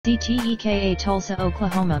CTEKA Tulsa,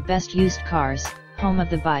 Oklahoma. Best used cars, home of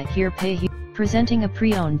the buy here pay here. Presenting a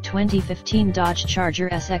pre-owned 2015 Dodge Charger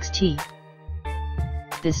SXT.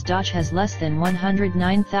 This Dodge has less than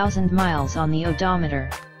 109,000 miles on the odometer.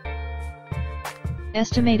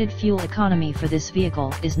 Estimated fuel economy for this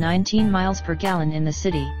vehicle is 19 miles per gallon in the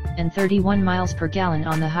city, and 31 miles per gallon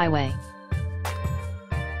on the highway.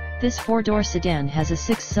 This four-door sedan has a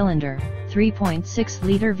 6-cylinder,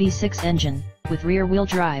 3.6-liter V6 engine, with rear-wheel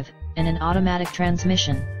drive, and an automatic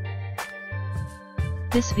transmission.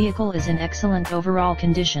 This vehicle is in excellent overall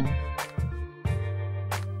condition.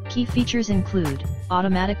 Key features include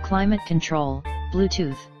automatic climate control,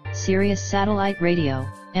 Bluetooth, Sirius satellite radio,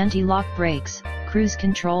 anti-lock brakes, cruise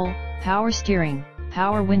control, power steering,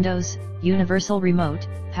 power windows, universal remote,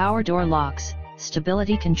 power door locks,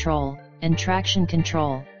 stability control, and traction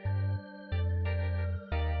control.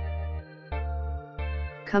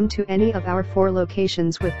 Come to any of our 4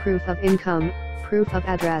 locations with proof of income, proof of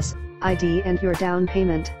address, ID and your down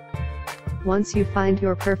payment. Once you find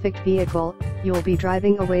your perfect vehicle, you'll be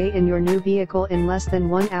driving away in your new vehicle in less than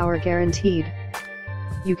 1 hour guaranteed.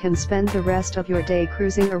 You can spend the rest of your day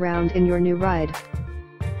cruising around in your new ride.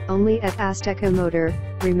 Only at Azteca Motor.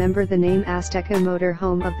 Remember the name Azteca Motor,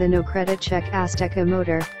 home of the no credit check. Azteca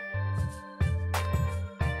Motor.